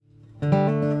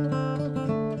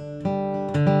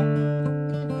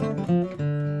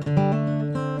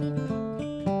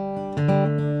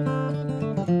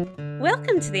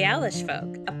to The Owlish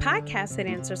Folk, a podcast that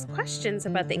answers questions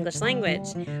about the English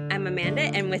language. I'm Amanda,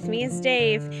 and with me is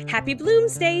Dave. Happy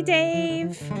Bloomsday,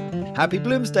 Dave! Happy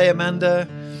Bloomsday, Amanda.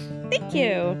 Thank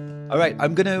you. All right,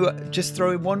 I'm going to just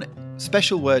throw in one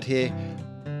special word here.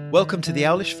 Welcome to The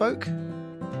Owlish Folk.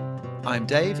 I'm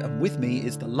Dave, and with me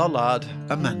is the Lollard,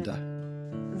 Amanda.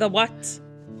 The what?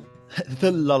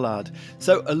 The Lollard.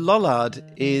 So a Lollard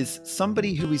is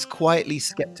somebody who is quietly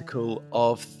skeptical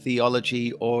of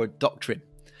theology or doctrine.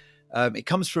 It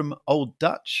comes from Old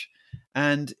Dutch,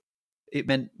 and it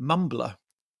meant mumbler,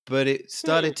 but it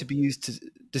started to be used to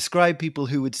describe people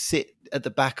who would sit at the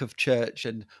back of church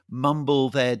and mumble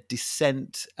their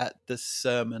dissent at the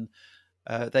sermon.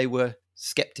 They were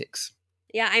skeptics.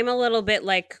 Yeah, I'm a little bit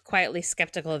quietly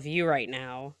skeptical of you right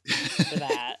now for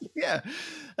that.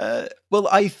 Yeah. Well,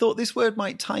 I thought this word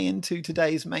might tie into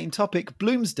today's main topic,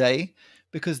 Bloomsday,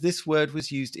 because this word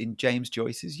was used in James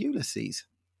Joyce's Ulysses.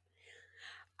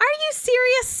 Are you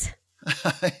serious?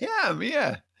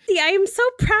 Yeah. See, I am so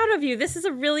proud of you. This is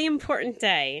a really important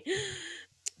day.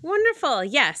 Wonderful.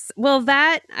 Yes. Well,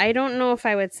 that, I don't know if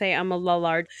I would say I'm a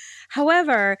Lollard.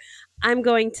 However, I'm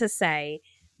going to say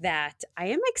that I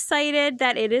am excited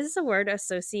that it is a word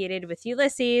associated with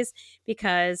Ulysses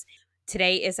because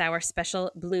today is our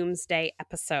special Bloomsday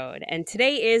episode. And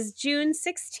today is June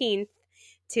 16th,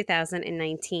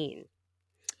 2019.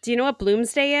 Do you know what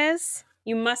Bloomsday is?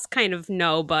 You must kind of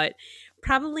know, but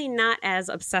probably not as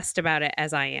obsessed about it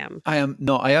as I am. I am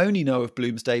not. I only know of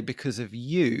Bloomsday because of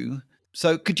you.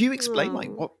 So could you explain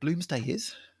what Bloomsday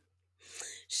is?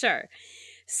 Sure.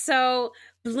 So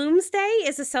Bloomsday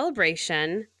is a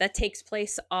celebration that takes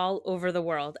place all over the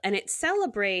world, and it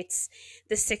celebrates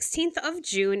the 16th of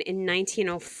June in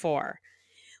 1904,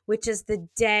 which is the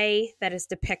day that is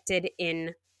depicted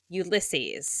in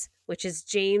Ulysses, which is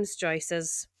James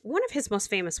Joyce's one of his most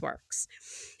famous works.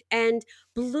 And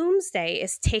Bloomsday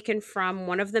is taken from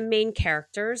one of the main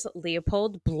characters,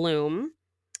 Leopold Bloom.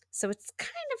 So it's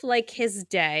kind of like his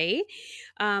day.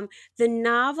 The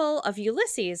novel of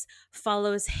Ulysses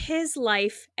follows his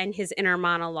life and his inner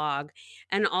monologue,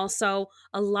 and also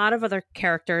a lot of other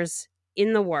characters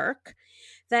in the work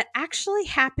that actually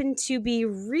happened to be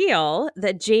real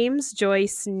that James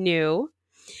Joyce knew.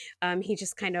 He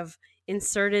just kind of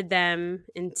inserted them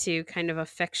into kind of a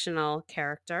fictional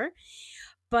character.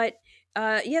 But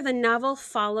the novel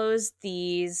follows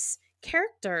these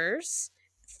characters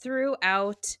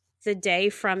throughout the day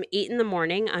from 8 in the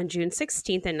morning on June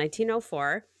 16th in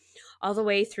 1904 all the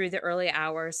way through the early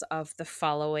hours of the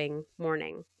following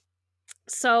morning.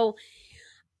 So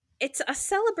it's a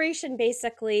celebration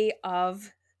basically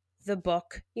of the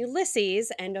book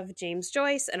Ulysses and of James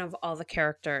Joyce and of all the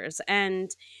characters.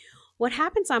 And what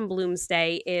happens on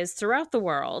Bloomsday is throughout the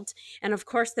world, and of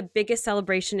course the biggest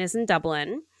celebration is in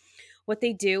Dublin, what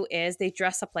they do is they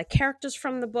dress up like characters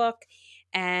from the book,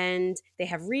 and they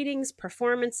have readings,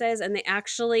 performances, and they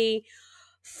actually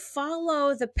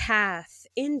follow the path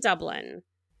in Dublin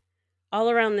all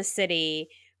around the city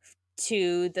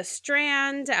to the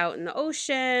Strand, out in the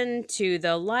ocean, to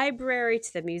the library,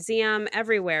 to the museum,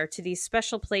 everywhere, to these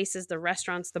special places, the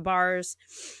restaurants, the bars.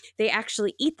 They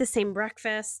actually eat the same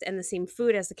breakfast and the same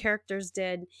food as the characters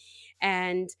did.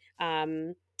 And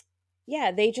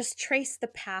they just trace the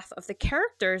path of the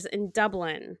characters in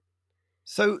Dublin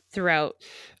throughout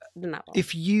the novel.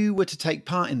 If you were to take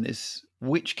part in this,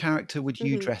 which character would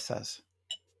you dress as?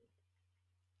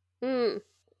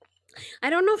 I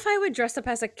don't know if I would dress up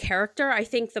as a character. I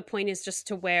think the point is just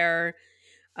to wear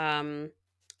turn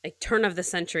of the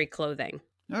century clothing.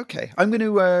 Okay. I'm going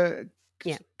to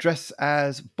dress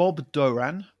as Bob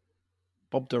Doran.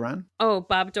 Bob Doran. Oh,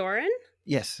 Bob Doran?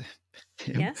 Yes.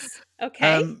 Yes.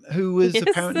 Okay. Who was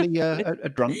apparently a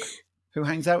drunk who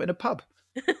hangs out in a pub.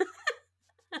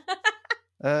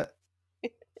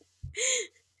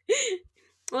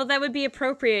 Well, that would be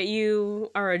appropriate. You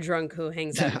are a drunk who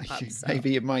hangs out in pubs. So.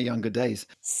 Maybe in my younger days.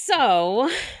 So,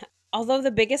 although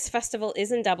the biggest festival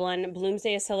is in Dublin,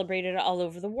 Bloomsday is celebrated all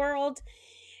over the world.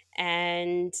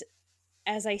 And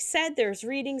as I said, there's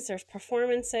readings, there's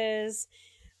performances.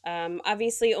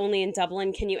 Obviously, only in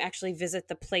Dublin can you actually visit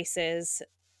the places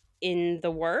in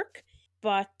the work.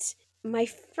 But my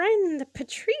friend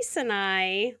Patrice and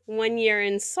I, one year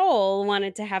in Seoul,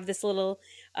 wanted to have this little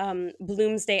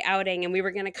Bloomsday outing, and we were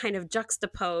going to kind of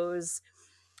juxtapose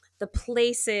the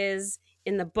places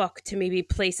in the book to maybe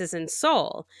places in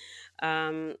Seoul.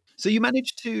 So you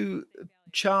managed to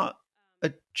chart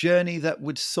a journey that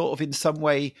would sort of in some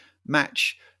way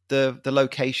match the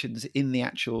locations in the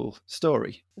actual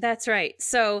story. That's right.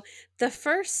 So the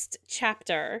first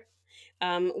chapter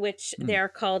which Hmm. they're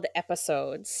called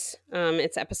episodes.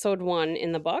 It's episode 1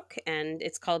 in the book, and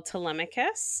it's called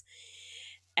Telemachus.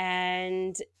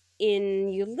 And in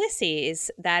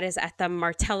Ulysses, that is at the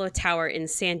Martello Tower in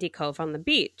Sandy Cove on the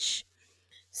beach.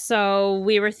 So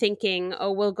we were thinking,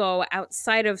 oh, we'll go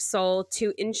outside of Seoul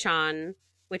to Incheon,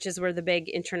 which is where the big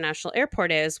international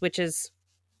airport is, which is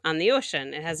on the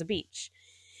ocean. It has a beach.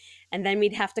 And then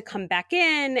we'd have to come back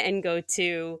in and go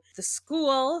to the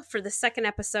school for the second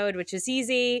episode, which is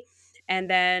easy. And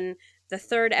then the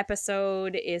third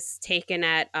episode is taken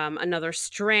at another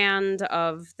strand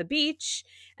of the beach,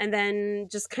 and then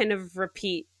just kind of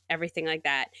repeat everything like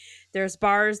that. There's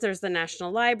bars, there's the National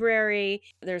Library,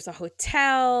 there's a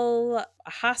hotel,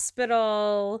 a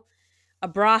hospital, a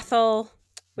brothel,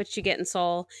 which you get in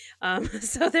Seoul.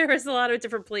 So there was a lot of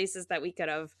different places that we could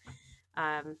have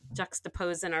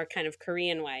juxtaposed in our kind of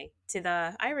Korean way to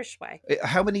the Irish way.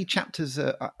 How many chapters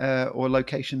or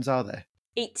locations are there?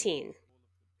 18.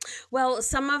 Well,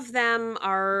 some of them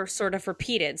are sort of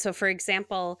repeated. So, for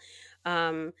example,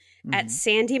 um, at Hmm.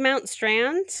 Sandymount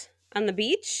Strand on the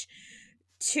beach,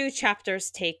 2 chapters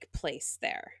take place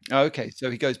there. Oh, okay, so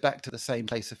he goes back to the same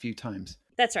place a few times.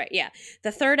 That's right. Yeah.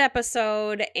 The third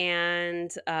episode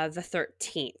and the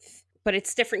 13th, but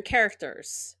it's different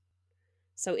characters.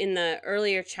 So in the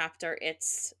earlier chapter,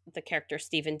 it's the character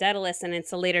Stephen Dedalus, and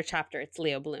it's a later chapter, it's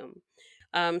Leo Bloom.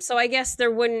 So I guess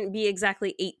there wouldn't be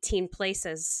exactly 18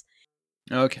 places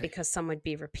Okay. because some would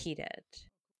be repeated.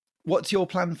 What's your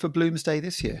plan for Bloomsday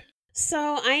this year?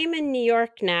 So I am in New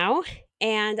York now,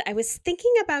 and I was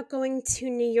thinking about going to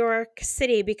New York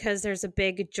City because there's a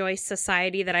big Joyce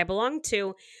Society that I belong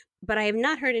to, but I have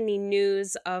not heard any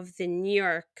news of the New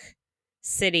York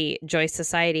City Joyce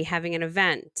Society having an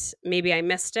event. Maybe I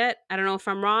missed it. I don't know if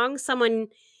I'm wrong. Someone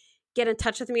get in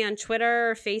touch with me on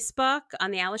Twitter or Facebook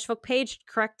on the Alish Folk page,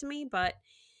 correct me, but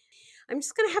I'm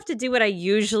just going to have to do what I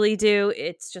usually do.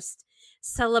 It's just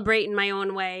celebrate in my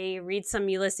own way, read some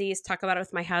Ulysses, talk about it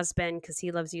with my husband because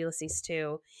he loves Ulysses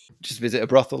too. Just visit a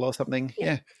brothel or something?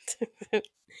 Yeah. Yeah.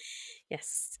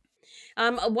 Yes.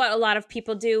 What a lot of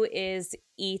people do is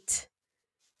eat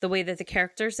the way that the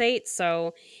characters ate.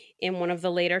 So in one of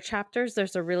the later chapters,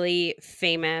 there's a really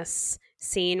famous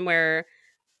scene where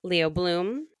Leo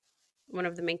Bloom, one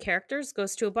of the main characters,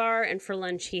 goes to a bar, and for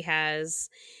lunch he has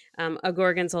a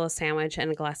gorgonzola sandwich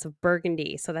and a glass of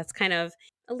burgundy. So that's kind of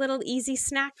a little easy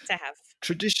snack to have.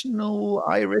 Traditional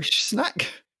Irish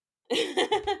snack?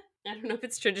 I don't know if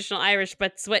it's traditional Irish,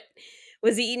 but it's what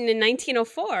was eaten in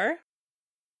 1904.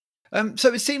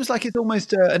 So it seems like it's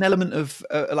almost an element of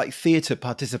like theatre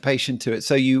participation to it.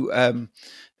 So you,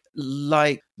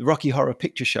 like the Rocky Horror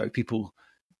Picture Show, people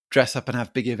dress up and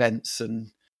have big events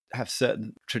and have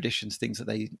certain traditions, things that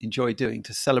they enjoy doing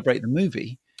to celebrate the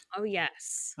movie. Oh,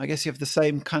 yes. I guess you have the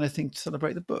same kind of thing to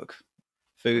celebrate the book.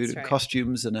 Food That's and right.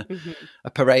 costumes and Mhm.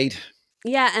 a parade.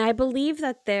 Yeah, and I believe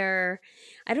that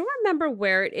I don't remember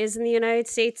where it is in the United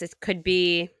States. It could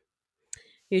be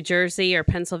New Jersey or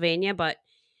Pennsylvania, but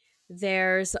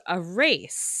there's a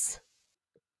race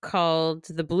called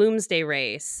the Bloomsday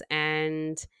race,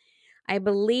 and I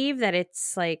believe that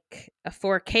it's like a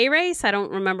 4K race. I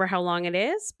don't remember how long it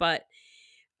is, but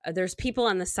there's people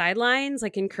on the sidelines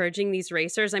like encouraging these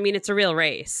racers. I mean, it's a real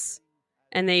race,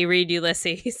 and they read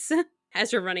Ulysses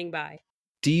as you're running by.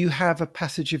 Do you have a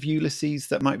passage of Ulysses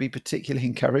that might be particularly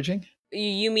encouraging?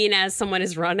 You mean as someone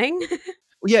is running?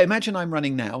 Well, yeah, imagine I'm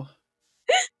running now.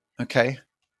 Okay.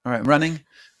 All right, I'm running.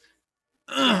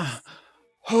 Yes.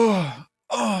 Oh,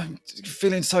 I'm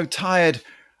feeling so tired.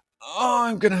 Oh,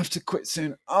 I'm going to have to quit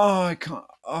soon. Oh, I can't.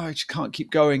 Oh, I just can't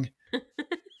keep going.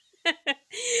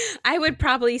 I would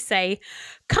probably say,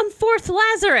 "Come forth,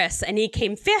 Lazarus," and he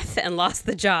came fifth and lost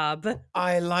the job.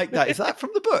 I like that. Is that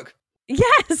from the book?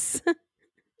 Yes.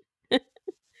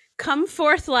 Come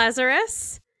forth,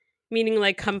 Lazarus, meaning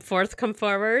like come forth, come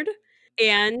forward.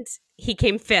 And he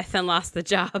came fifth and lost the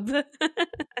job.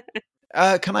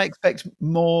 Can I expect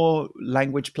more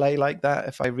language play like that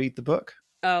if I read the book?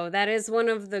 Oh, that is one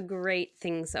of the great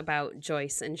things about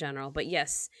Joyce in general. But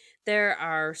yes, there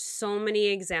are so many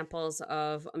examples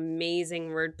of amazing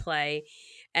wordplay,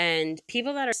 and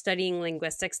people that are studying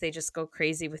linguistics, they just go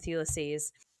crazy with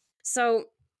Ulysses. So,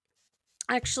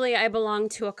 actually, I belong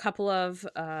to a couple of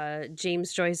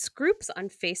James Joyce groups on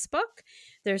Facebook.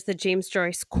 There's the James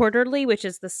Joyce Quarterly, which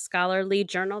is the scholarly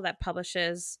journal that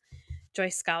publishes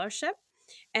Joyce scholarship.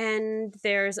 And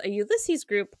there's a Ulysses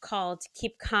group called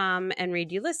Keep Calm and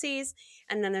Read Ulysses.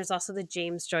 And then there's also the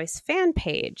James Joyce fan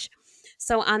page.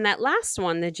 So on that last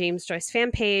one, the James Joyce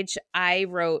fan page, I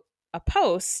wrote a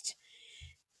post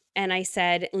And I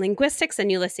said, linguistics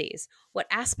and Ulysses. What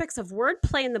aspects of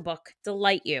wordplay in the book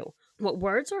delight you? What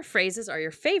words or phrases are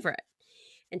your favorite?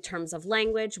 In terms of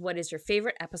language, what is your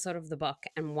favorite episode of the book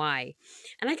and why?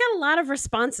 And I got a lot of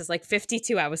responses, like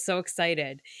 52. I was so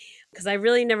excited because I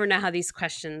really never know how these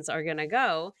questions are going to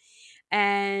go.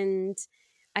 And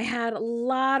I had a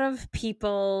lot of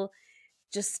people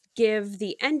just give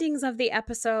the endings of the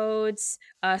episodes.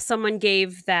 Someone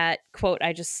gave that quote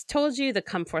I just told you, the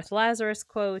Come Forth Lazarus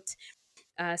quote.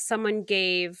 Someone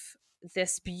gave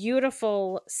this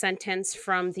beautiful sentence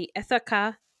from the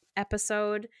Ithaca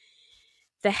episode.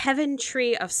 The heaven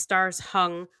tree of stars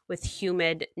hung with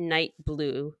humid night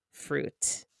blue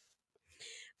fruit.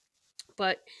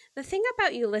 But the thing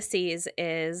about Ulysses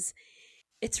is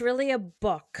it's really a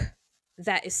book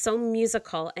that is so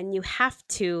musical, and you have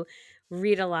to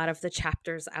read a lot of the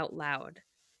chapters out loud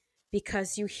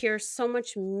because you hear so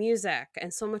much music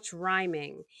and so much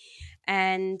rhyming.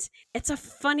 And it's a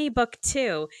funny book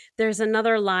too. There's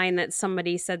another line that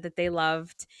somebody said that they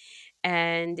loved,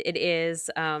 and it is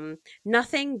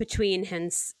nothing between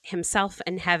himself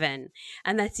and heaven.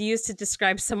 And that's used to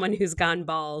describe someone who's gone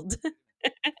bald.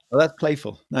 Well, that's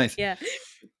playful. Nice. Yeah.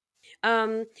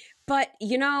 Um, but,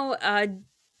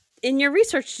 in your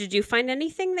research, did you find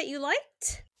anything that you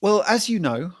liked? Well, as you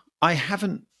know, I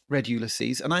haven't read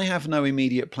Ulysses, and I have no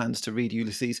immediate plans to read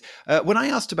Ulysses. When I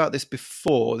asked about this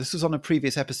before, this was on a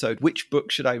previous episode, which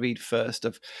book should I read first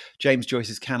of James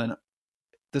Joyce's canon?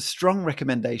 The strong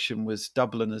recommendation was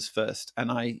Dubliners First,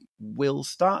 and I will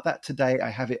start that today. I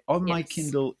have it on my Yes.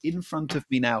 Kindle in front of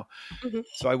me now. Mhm.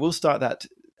 So I will start that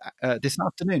this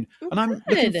afternoon. Oh, And I'm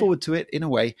looking good. forward to it in a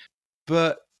way.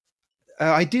 But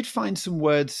I did find some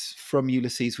words from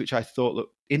Ulysses which I thought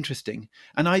looked interesting.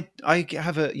 And I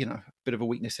have a bit of a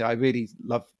weakness here. I really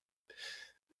love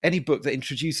any book that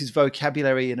introduces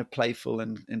vocabulary in a playful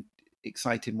and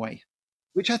exciting way,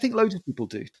 which I think loads of people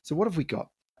do. So what have we got?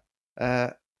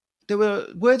 There were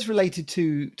words related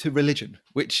to religion,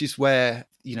 which is where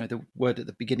the word at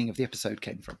the beginning of the episode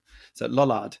came from. So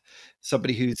Lollard,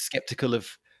 somebody who's skeptical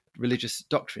of religious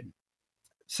doctrine.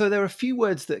 So there are a few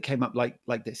words that came up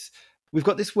like this. We've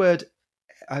got this word,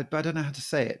 but I don't know how to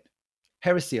say it.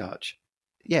 Heresiarch.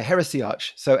 Yeah,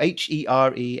 heresiarch. So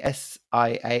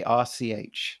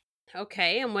Heresiarch.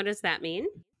 Okay. And what does that mean?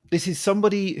 This is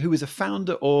somebody who is a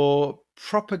founder or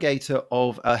propagator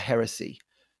of a heresy.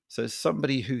 So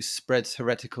somebody who spreads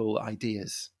heretical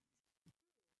ideas.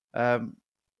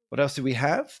 What else did we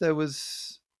have? There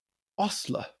was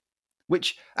ostler,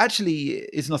 which actually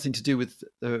is nothing to do with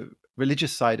the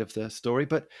religious side of the story,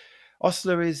 but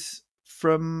ostler is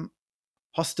from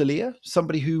hostelier,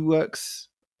 somebody who works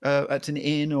at an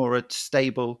inn or a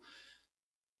stable.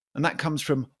 And that comes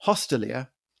from hostelier,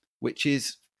 which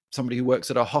is somebody who works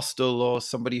at a hostel or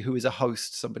somebody who is a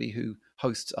host, somebody who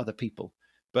hosts other people.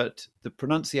 But the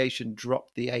pronunciation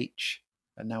dropped the H,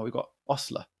 and now we've got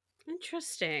ostler.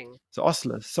 Interesting. So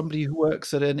ostler, somebody who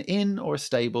works at an inn or a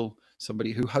stable,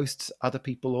 somebody who hosts other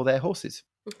people or their horses.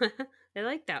 I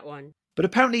like that one. But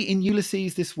apparently in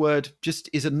Ulysses, this word just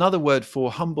is another word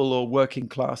for humble or working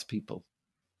class people,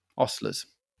 ostlers.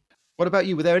 What about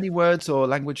you? Were there any words or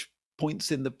language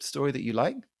points in the story that you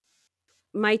like?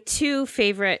 My two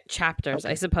favorite chapters, I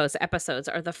Okay. suppose, episodes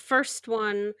are the first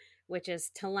one, which is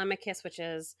Telemachus, which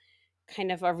is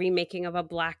kind of a remaking of a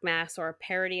Black Mass or a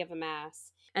parody of a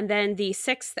Mass. And then the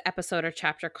sixth episode or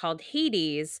chapter called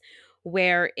Hades,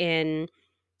 wherein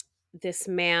this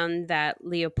man that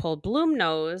Leopold Bloom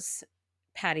knows,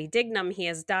 Patty Dignam, he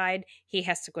has died. He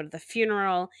has to go to the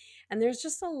funeral. And there's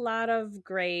just a lot of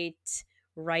great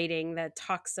writing that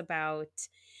talks about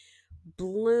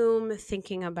Bloom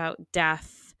thinking about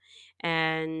death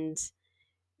and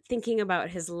thinking about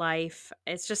his life.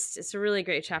 It's a really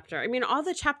great chapter. I mean, all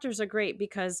the chapters are great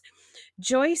because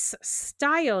Joyce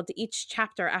styled each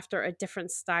chapter after a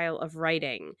different style of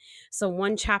writing. So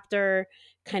one chapter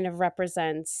kind of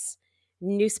represents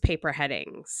newspaper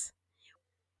headings.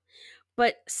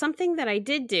 But something that I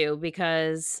did do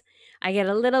because I get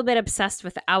a little bit obsessed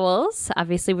with owls.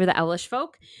 Obviously, we're the owlish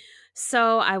folk.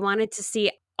 So I wanted to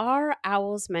see, are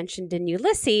owls mentioned in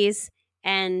Ulysses?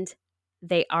 And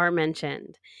they are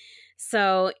mentioned.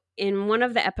 So in one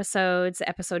of the episodes,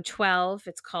 episode 12,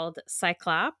 it's called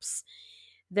Cyclops,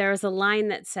 there's a line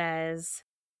that says,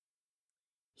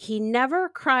 he never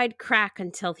cried crack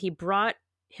until he brought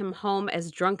him home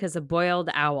as drunk as a boiled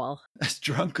owl. As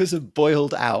drunk as a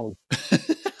boiled owl.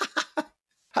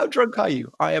 How drunk are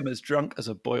you? I am as drunk as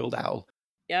a boiled owl.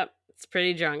 Yep, it's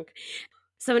pretty drunk.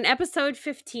 So in episode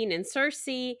 15 in Circe,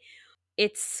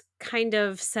 it's kind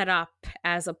of set up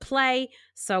as a play.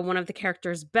 So one of the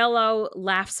characters, Bello,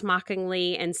 laughs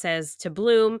mockingly and says to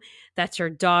Bloom, "That's your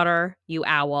daughter, you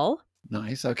owl."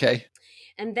 Nice. Okay.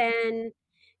 And then,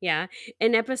 yeah,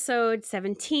 in episode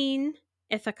 17,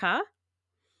 Ithaca,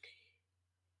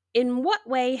 in what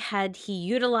way had he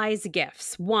utilized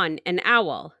gifts? 1, an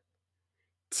owl.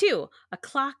 2, a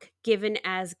clock given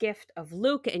as gift of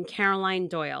Luke and Caroline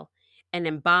Doyle. An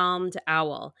embalmed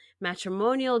owl.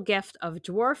 Matrimonial gift of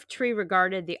dwarf tree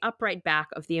regarded the upright back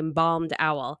of the embalmed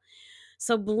owl.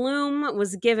 So Bloom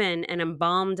was given an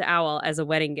embalmed owl as a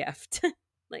wedding gift.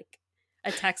 Like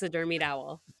a taxidermied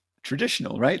owl.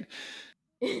 Traditional, right?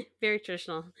 Very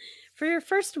traditional. For your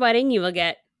first wedding, you will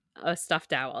get a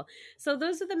stuffed owl. So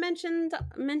those are the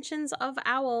mentions of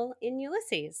owl in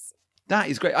Ulysses. That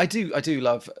is great. I do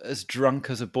love as drunk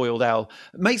as a boiled owl.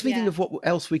 It makes me think Yeah. of what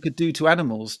else we could do to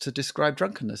animals to describe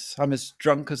drunkenness. I'm as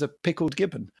drunk as a pickled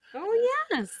gibbon. Oh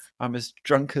yes, I'm as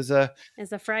drunk as a,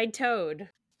 as a fried toad.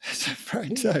 as a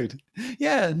fried toad.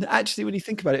 Yeah, and actually, when you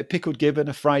think about it, a pickled gibbon,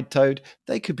 a fried toad,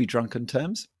 they could be drunken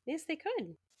terms. Yes, they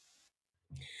could.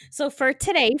 So for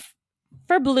today,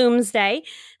 for Bloomsday,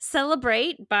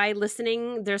 celebrate by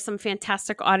listening. There's some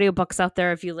fantastic audiobooks out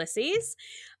there of Ulysses.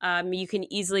 You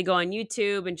can easily go on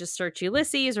YouTube and just search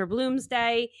Ulysses or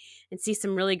Bloomsday and see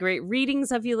some really great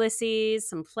readings of Ulysses,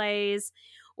 some plays,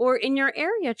 or in your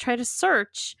area, try to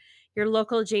search your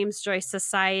local James Joyce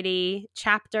Society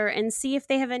chapter and see if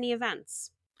they have any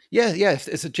events. Yeah, yeah. If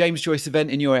it's a James Joyce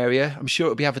event in your area, I'm sure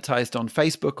it'll be advertised on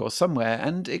Facebook or somewhere,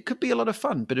 and it could be a lot of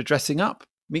fun. Bit of dressing up,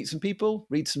 meet some people,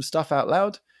 read some stuff out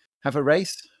loud, have a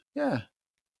race. Yeah,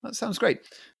 that sounds great.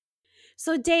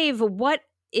 So, Dave, what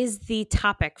is the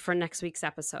topic for next week's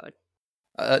episode?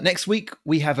 Next week,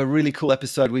 we have a really cool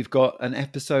episode. We've got an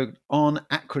episode on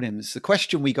acronyms. The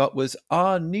question we got was,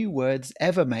 are new words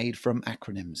ever made from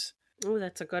acronyms? Oh,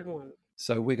 that's a good one.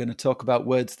 So we're going to talk about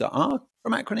words that are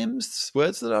from acronyms,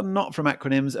 words that are not from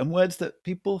acronyms, and words that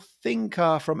people think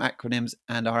are from acronyms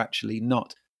and are actually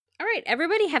not. All right,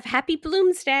 everybody have happy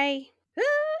Bloomsday.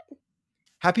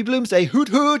 Happy Bloomsday, hoot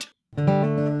hoot!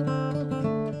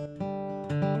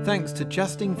 Thanks to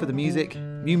Justin for the music,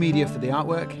 New Media for the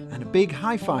artwork, and a big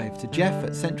high five to Jeff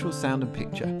at Central Sound and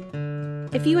Picture.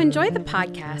 If you enjoy the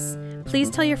podcast,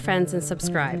 please tell your friends and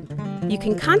subscribe. You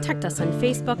can contact us on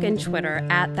Facebook and Twitter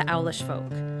at The Owlish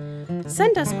Folk.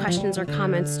 Send us questions or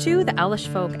comments to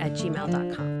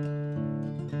theowlishfolk@gmail.com.